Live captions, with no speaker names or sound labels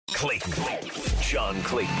Clayton. John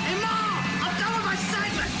Clayton. Hey, Mom! I'm done with my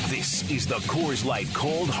segment! This is the Coors Light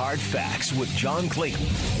Cold Hard Facts with John Clayton.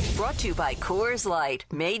 Brought to you by Coors Light,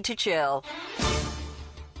 made to chill.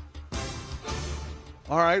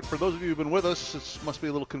 All right, for those of you who've been with us, this must be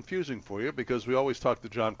a little confusing for you because we always talk to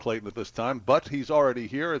John Clayton at this time, but he's already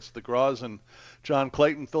here. It's the Graz and John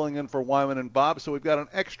Clayton filling in for Wyman and Bob, so we've got an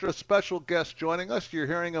extra special guest joining us. You're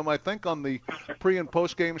hearing him, I think, on the pre- and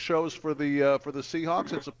post-game shows for the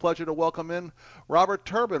Seahawks. It's a pleasure to welcome in Robert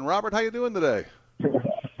Turbin. Robert, how you doing today?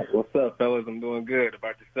 What's up, fellas? I'm doing good.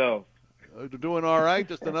 About yourself? Doing all right.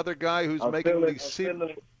 Just another guy who's making these.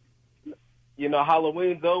 You know,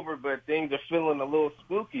 Halloween's over, but things are feeling a little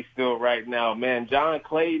spooky still right now, man. John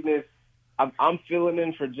Clayton is, I'm filling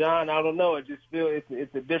in for John. I don't know. It just feels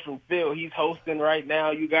it's a different feel. He's hosting right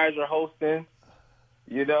now. You guys are hosting.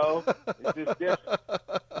 You know, it's just different.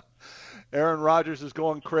 Aaron Rodgers is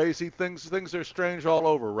going crazy. Things are strange all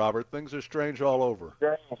over, Robert. Things are strange all over.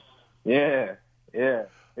 Yeah.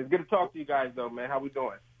 It's good to talk to you guys, though, man. How we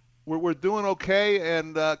doing? We're doing okay,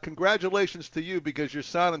 and congratulations to you because you're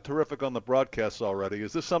sounding terrific on the broadcasts already.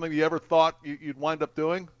 Is this something you ever thought you'd wind up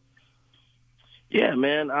doing? Yeah,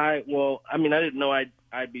 man. I didn't know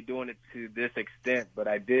I'd be doing it to this extent, but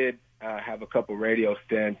I did have a couple radio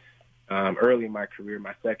stints early in my career.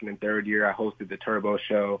 My second and third year, I hosted the Turbo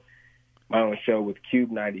Show, my own show with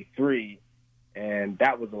Cube 93. And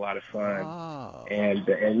that was a lot of fun. Oh. And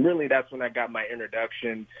really that's when I got my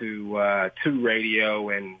introduction to radio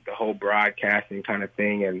and the whole broadcasting kind of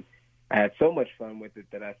thing. And I had so much fun with it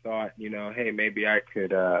that I thought, you know, hey, maybe I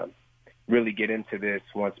could really get into this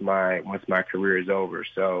once my career is over.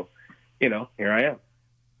 So, you know, here I am.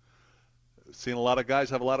 Seen a lot of guys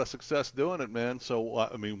have a lot of success doing it, man. So,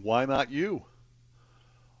 I mean, why not you?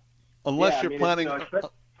 Unless you're planning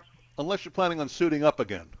on suiting up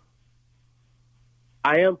again.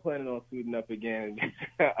 I am planning on suiting up again.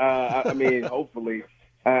 I mean, hopefully,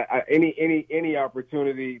 any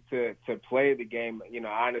opportunity to play the game, you know,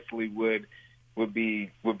 honestly would be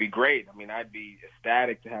great. I mean, I'd be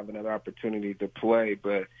ecstatic to have another opportunity to play.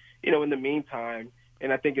 But you know, in the meantime,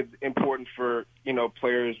 and I think it's important for, you know,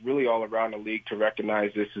 players really all around the league to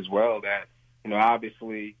recognize this as well. That, you know,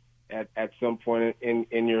 obviously at some point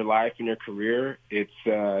in your life, in your career, it's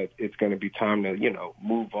going to be time to, you know,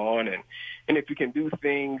 move on. And if you can do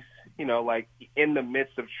things, you know, like in the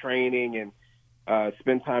midst of training and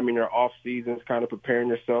spend time in your off seasons, kind of preparing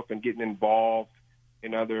yourself and getting involved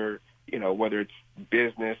in other, you know, whether it's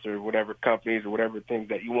business or whatever companies or whatever things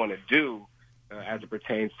that you want to do as it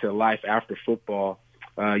pertains to life after football,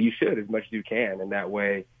 you should as much as you can. And that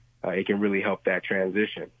way it can really help that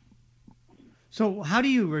transition. So how do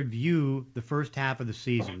you review the first half of the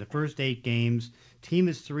season, the first 8 games? Team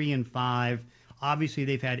is 3-5. Obviously,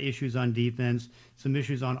 they've had issues on defense, some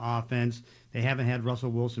issues on offense. They haven't had Russell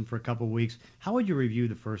Wilson for a couple of weeks. How would you review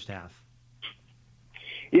the first half?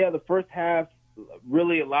 Yeah, the first half,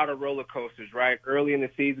 really a lot of roller coasters, right? Early in the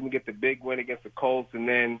season, we get the big win against the Colts, and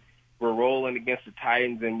then we're rolling against the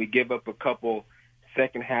Titans, and we give up a couple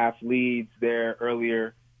second-half leads there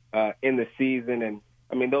earlier in the season. And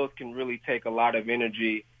I mean, those can really take a lot of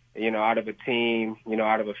energy, you know, out of a team, you know,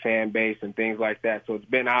 out of a fan base and things like that. So it's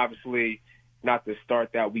been obviously not the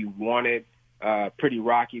start that we wanted, pretty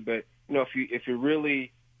rocky. But, you know, if you're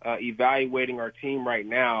really evaluating our team right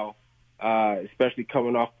now, especially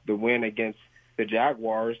coming off the win against the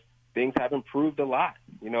Jaguars, things have improved a lot,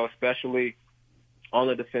 you know, especially on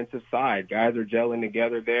the defensive side. Guys are gelling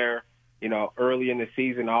together there. You know, early in the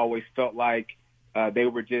season, I always felt like they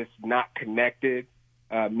were just not connected.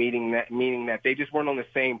 Meaning that they just weren't on the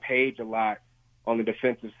same page a lot on the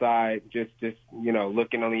defensive side, just you know,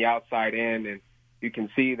 looking on the outside end. And you can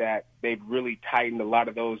see that they've really tightened a lot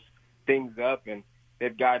of those things up, and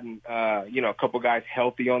they've gotten, you know, a couple guys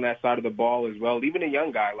healthy on that side of the ball as well. Even a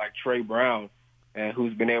young guy like Trey Brown,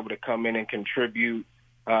 who's been able to come in and contribute.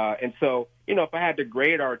 And so, you know, if I had to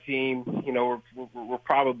grade our team, you know, we're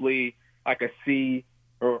probably like a C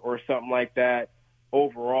or something like that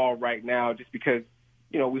overall right now, just because,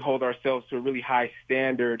 you know, we hold ourselves to a really high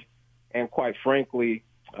standard, and quite frankly,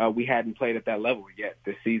 we hadn't played at that level yet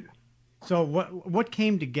this season. So what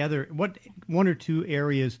came together? What one or two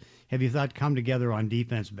areas have you thought come together on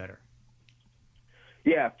defense better?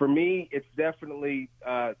 Yeah, for me, it's definitely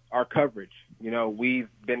our coverage. You know, we've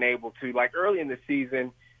been able to, like early in the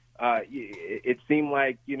season, it seemed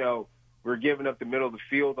like, you know, we're giving up the middle of the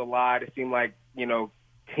field a lot. It seemed like, you know,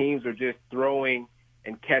 teams are just throwing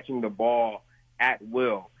and catching the ball at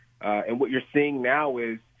will. And what you're seeing now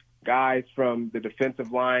is guys from the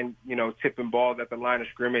defensive line, you know, tipping balls at the line of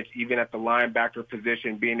scrimmage, even at the linebacker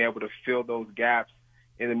position, being able to fill those gaps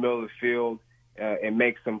in the middle of the field and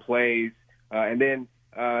make some plays. And then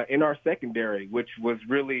in our secondary, which was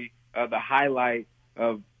really the highlight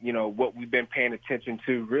of, what we've been paying attention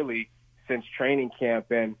to really since training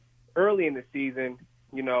camp. And early in the season,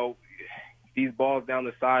 these balls down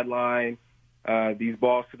the sideline, these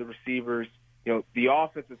balls to the receivers, the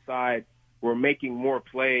offensive side were making more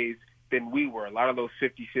plays than we were. A lot of those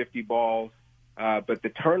 50-50 balls. But the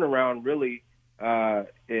turnaround really,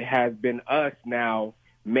 it has been us now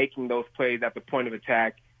making those plays at the point of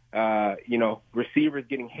attack. Receivers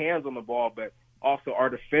getting hands on the ball, but also our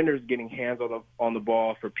defenders getting hands on the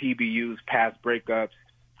ball for PBUs, pass breakups.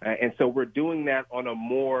 And so we're doing that on a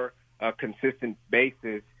more consistent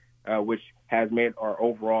basis, which has made our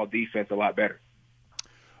overall defense a lot better.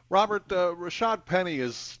 Robert, Rashad Penny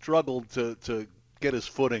has struggled to get his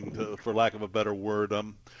footing, for lack of a better word.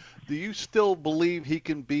 Do you still believe he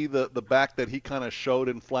can be the back that he kind of showed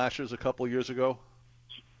in flashes a couple years ago?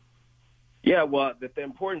 Yeah, well, the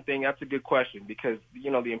important thing, that's a good question, because,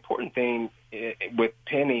 the important thing with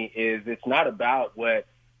Penny is it's not about what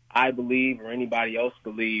I believe or anybody else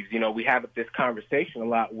believes. We have this conversation a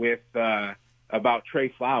lot with about Trey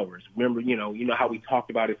Flowers. Remember, how we talked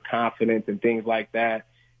about his confidence and things like that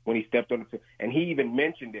when he stepped on the field. And he even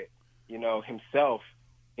mentioned it, himself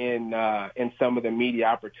in some of the media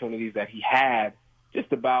opportunities that he had,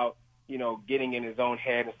 just about, getting in his own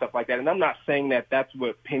head and stuff like that. And I'm not saying that that's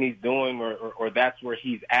what Penny's doing or that's where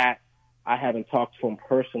he's at. I haven't talked to him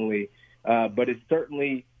personally, but it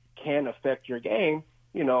certainly can affect your game,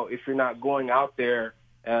 if you're not going out there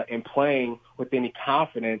and playing with any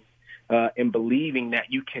confidence and believing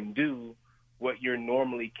that you can do what you're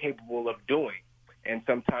normally capable of doing. And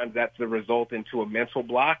sometimes that's the result into a mental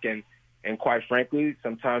block, and quite frankly,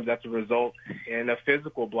 sometimes that's a result in a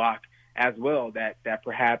physical block as well that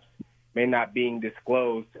perhaps may not being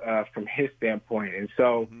disclosed from his standpoint. And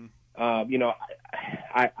so, I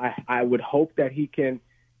would hope that he can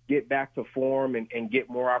get back to form and get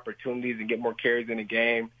more opportunities and get more carries in the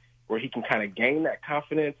game where he can kind of gain that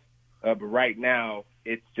confidence. But right now,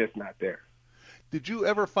 it's just not there. Did you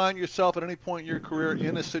ever find yourself at any point in your career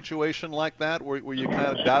in a situation like that where you kind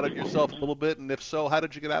of doubted yourself a little bit? And if so, how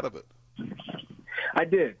did you get out of it? I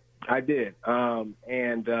did. One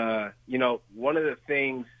of the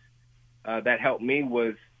things that helped me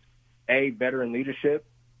was, veteran leadership.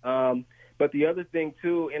 But the other thing,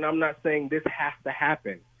 too, and I'm not saying this has to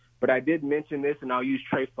happen, but I did mention this, and I'll use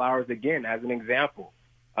Trey Flowers again as an example.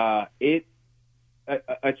 A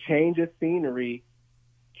change of scenery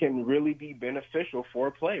can really be beneficial for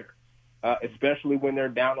a player, especially when they're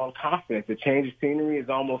down on confidence. A change of scenery is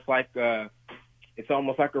almost like a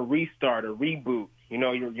restart, a reboot.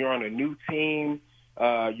 You're on a new team.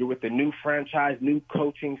 You're with a new franchise, new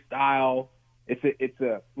coaching style. It's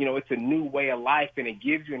a new way of life, and it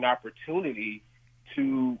gives you an opportunity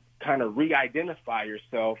to kind of re-identify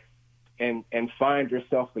yourself and find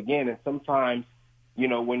yourself again. And sometimes,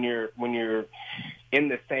 when you're in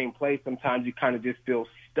the same place, sometimes you kind of just feel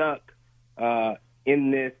stuck in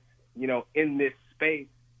this space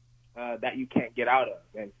that you can't get out of.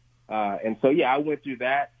 And so I went through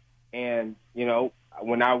that, and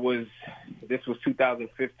when this was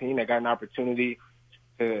 2015, I got an opportunity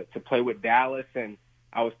to play with Dallas, and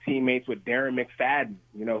I was teammates with Darren McFadden,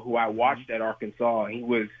 who I watched at Arkansas. He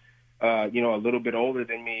was, a little bit older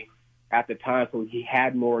than me at the time, so he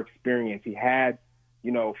had more experience. He had,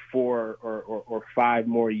 4 or 5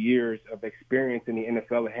 more years of experience in the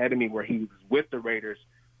NFL ahead of me, where he was with the Raiders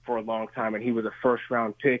for a long time, and he was a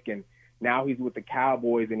first-round pick, and now he's with the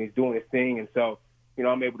Cowboys, and he's doing his thing. And so,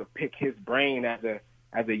 I'm able to pick his brain as a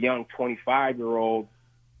young 25-year-old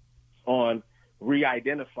on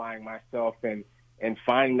re-identifying myself and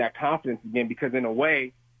finding that confidence again, because in a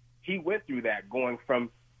way, he went through that, going from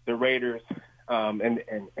the Raiders and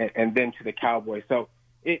then to the Cowboys. So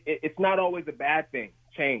it's not always a bad thing.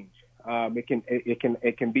 Change.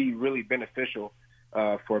 It can be really beneficial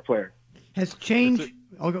for a player. Has change?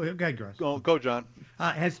 Oh, go ahead, Gross. Go, John.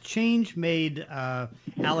 Has change made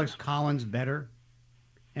Alex Collins better?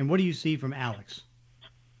 And what do you see from Alex?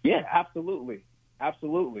 Yeah, absolutely.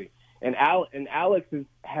 And Alex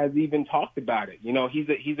has even talked about it.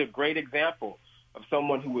 He's a great example of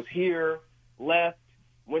someone who was here, left,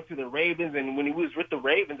 went to the Ravens, and when he was with the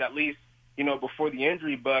Ravens, at least, before the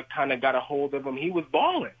injury bug kind of got a hold of him, he was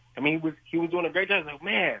balling. I mean, he was doing a great job. Like,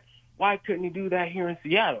 man, why couldn't he do that here in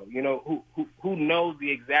Seattle? Who knows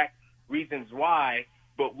the exact reasons why,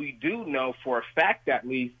 but we do know for a fact, at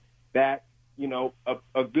least, that,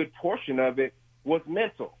 a good portion of it was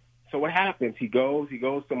mental. So what happens? He goes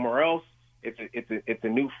somewhere else. it's a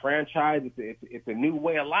new franchise. It's a new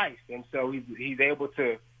way of life, and so he's able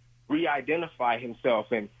to re-identify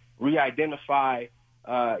himself and re-identify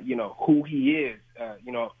who he is,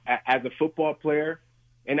 as a football player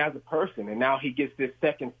and as a person. And now he gets this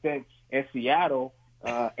second stint in Seattle,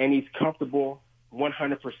 and he's comfortable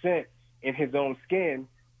 100% in his own skin,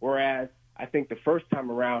 whereas I think the first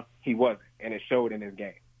time around he wasn't, and it showed in his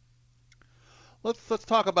game. Let's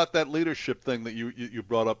talk about that leadership thing that you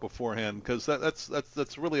brought up beforehand, because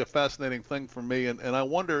that's really a fascinating thing for me, and I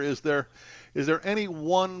wonder, is there any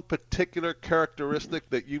one particular characteristic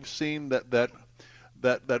that you've seen that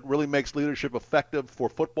really makes leadership effective for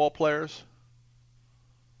football players?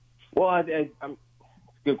 Well, it's a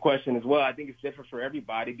good question as well. I think it's different for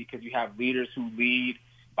everybody because you have leaders who lead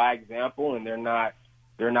by example and they're not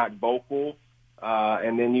vocal,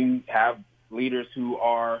 and then you have leaders who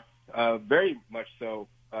are very much so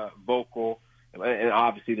vocal, and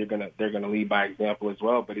obviously they're gonna lead by example as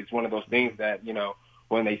well. But it's one of those things that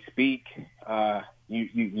when they speak,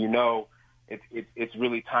 it's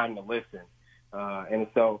really time to listen, and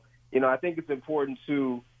so I think it's important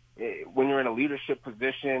to, when you're in a leadership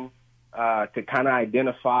position, to kind of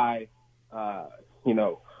identify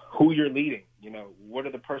who you're leading. What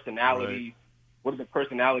are the personalities? Right. What are the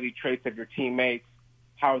personality traits of your teammates?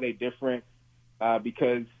 How are they different?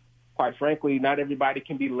 Because quite frankly, not everybody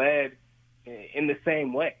can be led in the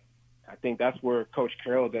same way. I think that's where Coach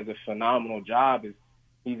Carroll does a phenomenal job, is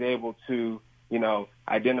he's able to,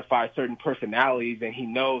 identify certain personalities, and he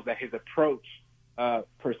knows that his approach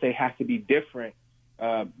per se has to be different,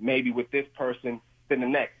 maybe with this person than the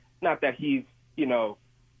next. Not that he's,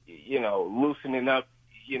 loosening up,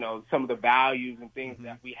 some of the values and things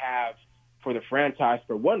that we have for the franchise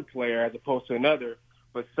for one player as opposed to another,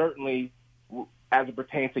 but certainly as it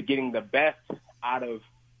pertains to getting the best out of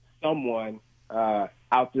someone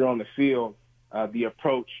out there on the field, the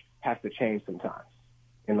approach has to change sometimes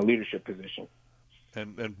in the leadership position.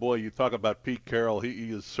 And boy, you talk about Pete Carroll.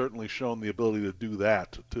 He has certainly shown the ability to do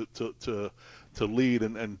that, to lead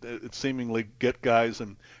and seemingly get guys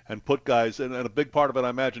and put guys, and a big part of it, I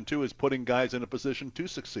imagine, too, is putting guys in a position to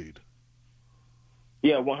succeed.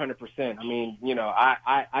 Yeah, 100%. I mean,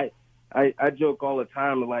 I joke all the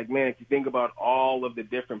time, like, man, if you think about all of the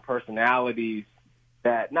different personalities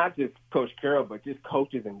that not just Coach Carroll, but just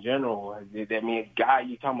coaches in general. I mean, you're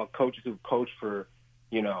talking about coaches who've coached for,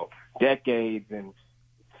 decades, and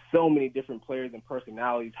so many different players and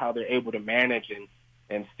personalities, how they're able to manage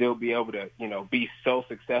and still be able to, be so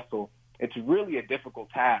successful. It's really a difficult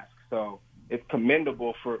task. So it's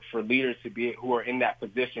commendable for leaders who are in that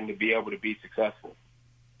position to be able to be successful.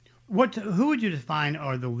 Who would you define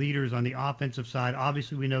are the leaders on the offensive side?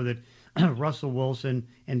 Obviously, we know that Russell Wilson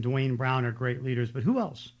and Dwayne Brown are great leaders, but who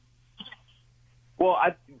else? Well,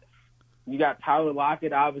 you got Tyler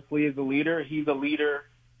Lockett, obviously, as a leader. He's a leader.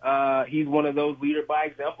 He's one of those leader by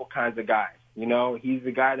example kinds of guys. He's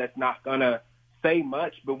the guy that's not going to say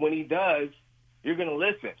much, but when he does, you're going to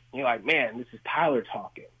listen. You're like, man, this is Tyler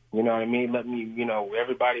talking. You know what I mean? Let me,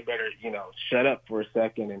 everybody better, shut up for a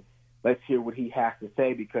second and let's hear what he has to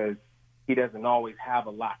say, because he doesn't always have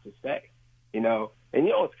a lot to say, And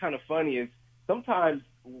what's kind of funny is sometimes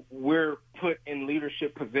we're put in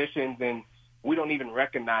leadership positions and we don't even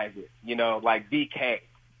recognize it, like DK.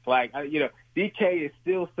 Like, DK is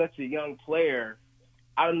still such a young player.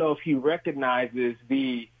 I don't know if he recognizes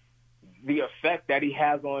the effect that he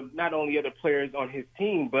has on not only other players on his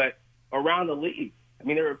team, but around the league. I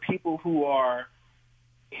mean, there are people who are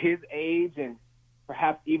his age and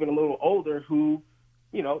perhaps even a little older who,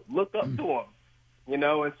 look up to him,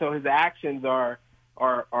 and so his actions are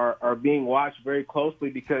being watched very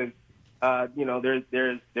closely because, there's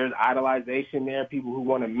idolization there, people who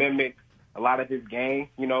want to mimic a lot of his game.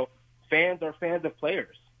 Fans are fans of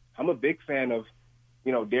players. I'm a big fan of,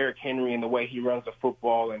 Derrick Henry and the way he runs the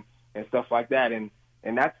football and stuff like that. And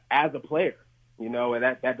that's as a player, and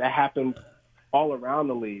that happens all around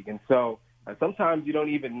the league. And so sometimes you don't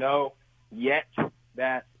even know yet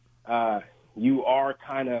that you are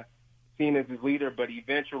kind of seen as his leader, but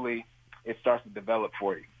eventually it starts to develop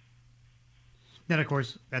for you. Then, of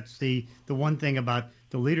course, that's the one thing about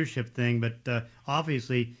the leadership thing, but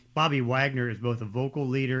obviously Bobby Wagner is both a vocal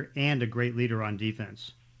leader and a great leader on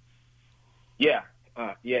defense. Yeah,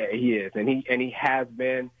 he is, and he has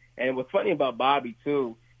been. And what's funny about Bobby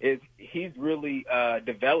too is he's really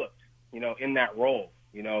developed, in that role.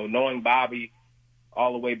 Knowing Bobby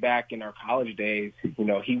all the way back in our college days,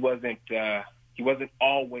 he wasn't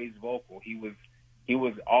always vocal. He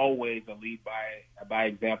was always a lead by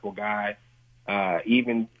example guy.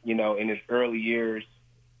 Even in his early years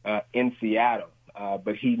in Seattle,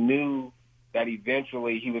 but he knew that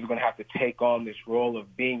eventually he was going to have to take on this role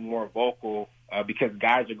of being more vocal because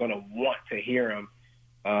guys are going to want to hear him.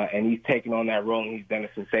 And he's taken on that role, and he's done a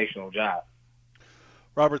sensational job.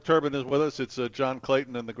 Robert Turbin is with us. It's John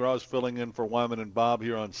Clayton and the Groz filling in for Wyman and Bob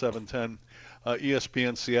here on 710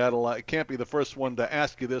 ESPN Seattle. I can't be the first one to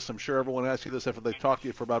ask you this. I'm sure everyone asks you this after they talk to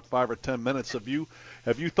you for about 5 or 10 minutes. Have you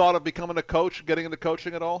thought of becoming a coach, getting into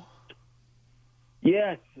coaching at all?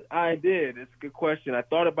 Yes, I did. It's a good question. I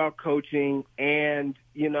thought about coaching, and,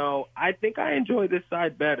 I think I enjoy this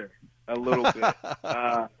side better a little bit.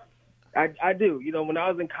 I do. When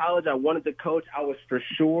I was in college, I wanted to coach. I was for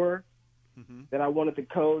sure that I wanted to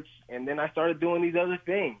coach, and then I started doing these other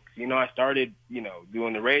things. I started,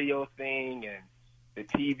 doing the radio thing and the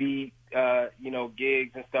TV,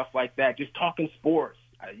 gigs and stuff like that, just talking sports,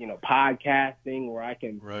 podcasting where I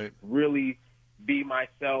can really be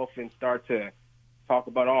myself and start to talk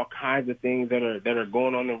about all kinds of things that are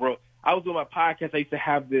going on in the world. I was doing my podcast. I used to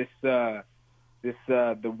have the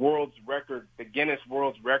world's record, the Guinness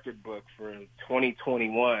World's Record book for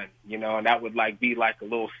 2021, and that would be like a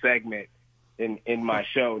little segment in my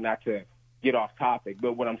show, not to get off topic.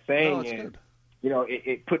 But what I'm saying is,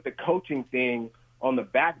 it put the coaching thing on the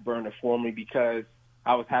back burner for me because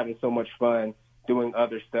I was having so much fun doing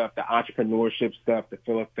other stuff, the entrepreneurship stuff, the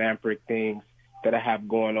philanthropic things that I have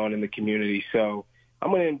going on in the community. So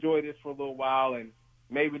I'm going to enjoy this for a little while, and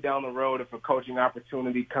maybe down the road, if a coaching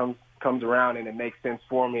opportunity comes around and it makes sense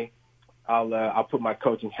for me, I'll put my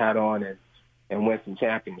coaching hat on and win some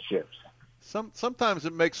championships. Sometimes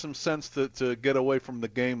it makes some sense to get away from the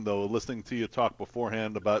game, though, listening to you talk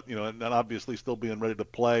beforehand about, and obviously still being ready to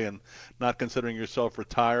play and not considering yourself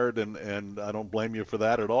retired, and I don't blame you for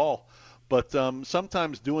that at all. But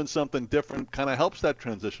sometimes doing something different kind of helps that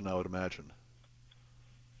transition, I would imagine.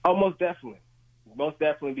 Oh, most definitely. Most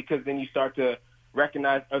definitely, because then you start to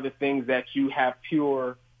recognize other things that you have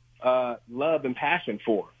pure love and passion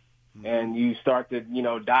for. Mm-hmm. And you start to,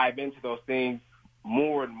 dive into those things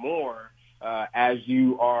more and more as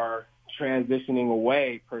you are transitioning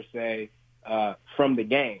away, per se, from the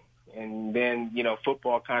game. And then,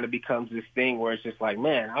 football kind of becomes this thing where it's just like,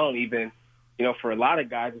 man, I don't even, for a lot of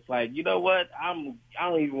guys, it's like, you know what? I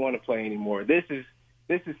don't even want to play anymore. This is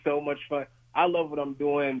so much fun. I love what I'm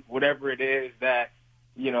doing, whatever it is that,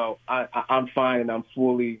 I'm fine and I'm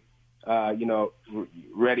fully,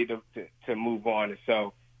 ready to move on. And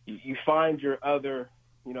so you find your other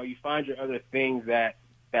things that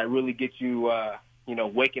really get you,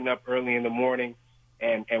 waking up early in the morning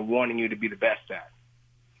and wanting you to be the best at.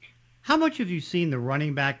 How much have you seen the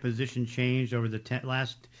running back position change over the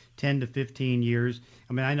last 10 to 15 years?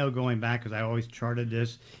 I mean, I know going back, because I always charted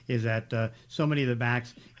this, is that so many of the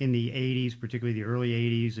backs in the 80s, particularly the early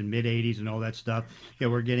 80s and mid 80s and all that stuff,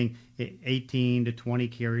 were getting 18 to 20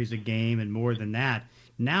 carries a game and more than that.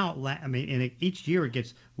 Now, each year it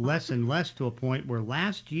gets less and less to a point where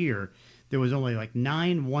last year there was only like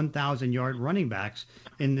 9 1,000-yard running backs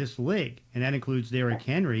in this league, and that includes Derrick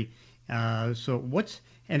Henry. And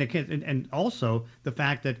also the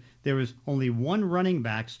fact that there was only one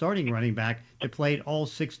starting running back, that played all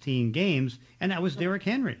 16 games, and that was Derrick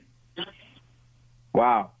Henry.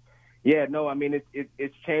 Wow. Yeah, no, I mean,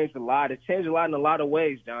 it's changed a lot. It's changed a lot in a lot of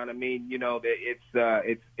ways, John. I mean, it's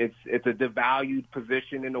a devalued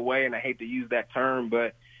position in a way, and I hate to use that term,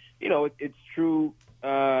 but it's true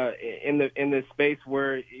in the space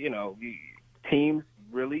where teams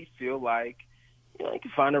really feel like you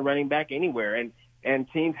can find a running back anywhere, and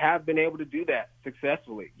teams have been able to do that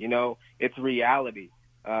successfully. It's a reality.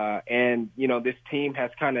 And this league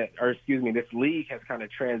has kind of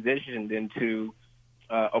transitioned into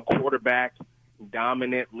a quarterback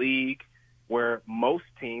dominant league where most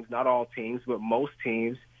teams, not all teams, but most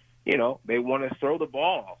teams, they want to throw the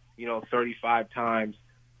ball, 35 times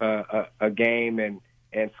a game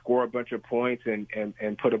and score a bunch of points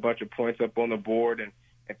and put a bunch of points up on the board and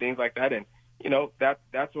things like that. And,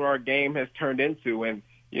 that's what our game has turned into. And,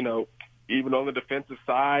 even on the defensive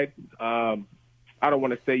side, I don't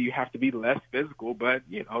want to say you have to be less physical, but,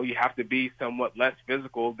 you have to be somewhat less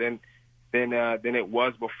physical than it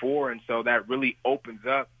was before. And so that really opens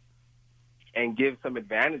up and gives some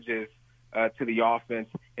advantages to the offense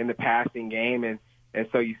in the passing game. And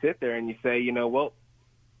so you sit there and you say, well,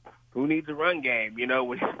 who needs a run game,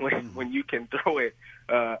 when you can throw it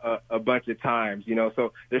a bunch of times,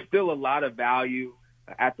 So there's still a lot of value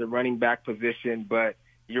at the running back position, but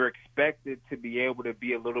you're expected to be able to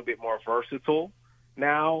be a little bit more versatile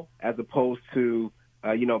now, as opposed to,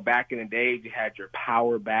 back in the days you had your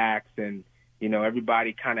power backs and,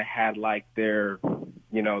 everybody kind of had like their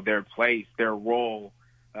place, their role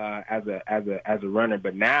as a runner.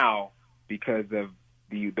 But now, because of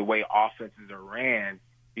the way offenses are ran.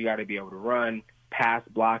 You got to be able to run. Pass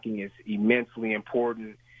blocking is immensely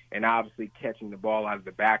important, and obviously catching the ball out of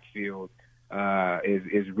the backfield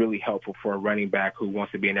is really helpful for a running back who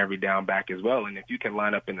wants to be an every down back as well. And if you can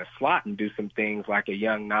line up in the slot and do some things like a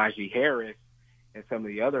young Najee Harris and some of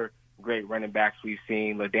the other great running backs we've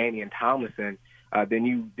seen, LaDainian Tomlinson, then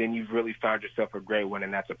you've really found yourself a great one,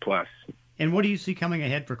 and that's a plus. And what do you see coming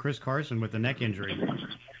ahead for Chris Carson with the neck injury?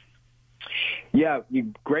 Yeah,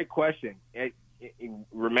 great question. It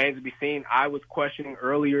remains to be seen. I was questioning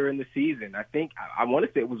earlier in the season. I think I want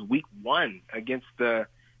to say it was week 1 against the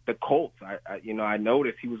Colts. I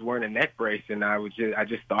noticed he was wearing a neck brace, and I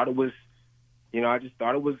just thought it was,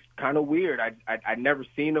 kind of weird. I'd never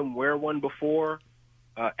seen him wear one before,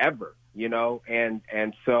 ever.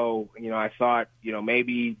 And so I thought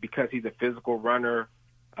maybe because he's a physical runner,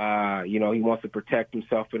 he wants to protect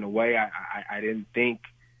himself in a way. I didn't think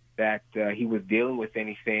that he was dealing with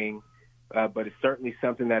anything, but it's certainly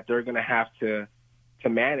something that they're going to have to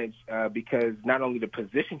manage because not only the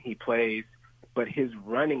position he plays, but his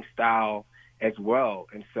running style as well.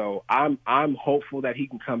 And so I'm hopeful that he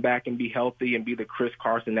can come back and be healthy and be the Chris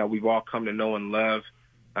Carson that we've all come to know and love,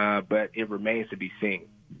 but it remains to be seen.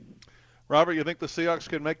 Robert, you think the Seahawks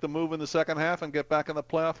can make the move in the second half and get back in the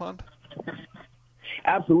playoff hunt?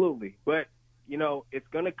 Absolutely. But, it's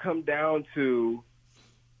going to come down to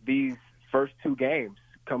these first 2 games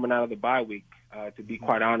coming out of the bye week, to be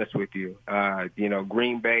quite honest with you.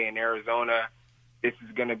 Green Bay and Arizona, this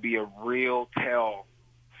is going to be a real tell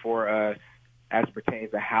for us as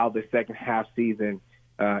pertains to how the second half season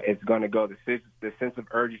is going to go. The sense of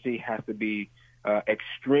urgency has to be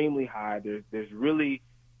extremely high. There's really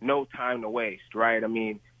no time to waste, right? I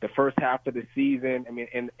mean, the first half of the season,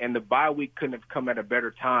 and the bye week couldn't have come at a better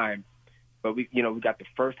time, but we got the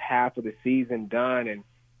first half of the season done, and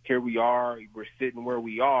here we are, we're sitting where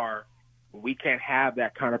we are. We can't have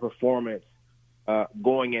that kind of performance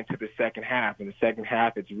going into the second half. In the second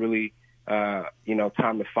half, it's really,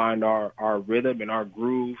 time to find our rhythm and our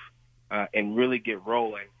groove and really get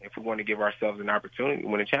rolling if we want to give ourselves an opportunity to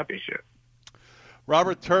win a championship.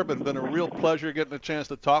 Robert Turbin, been a real pleasure getting a chance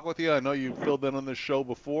to talk with you. I know you've filled in on this show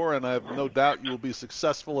before, and I have no doubt you will be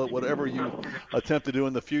successful at whatever you attempt to do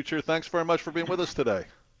in the future. Thanks very much for being with us today.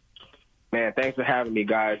 Man, thanks for having me,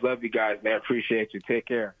 guys. Love you guys, man. Appreciate you. Take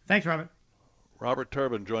care. Thanks, Robert. Robert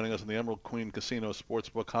Turbin joining us on the Emerald Queen Casino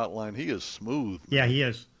Sportsbook Hotline. He is smooth. Yeah, he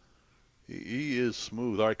is. He is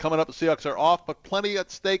smooth. All right, coming up, the Seahawks are off, but plenty at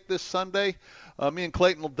stake this Sunday. Me and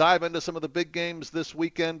Clayton will dive into some of the big games this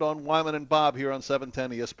weekend on Wyman and Bob here on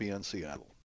 710 ESPN Seattle.